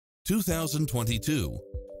2022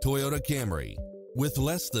 Toyota Camry. With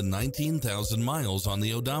less than 19,000 miles on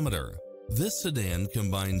the odometer, this sedan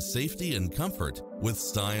combines safety and comfort with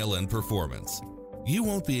style and performance. You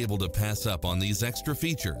won't be able to pass up on these extra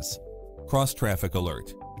features: cross-traffic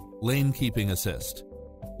alert, lane keeping assist,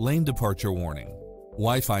 lane departure warning,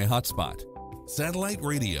 Wi-Fi hotspot, satellite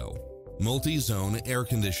radio, multi-zone air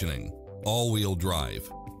conditioning, all-wheel drive,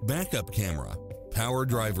 backup camera, power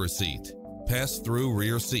driver seat, pass-through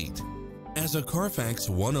rear seat. As a Carfax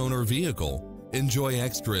one-owner vehicle, enjoy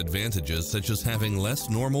extra advantages such as having less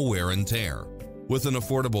normal wear and tear. With an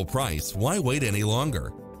affordable price, why wait any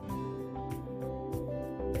longer?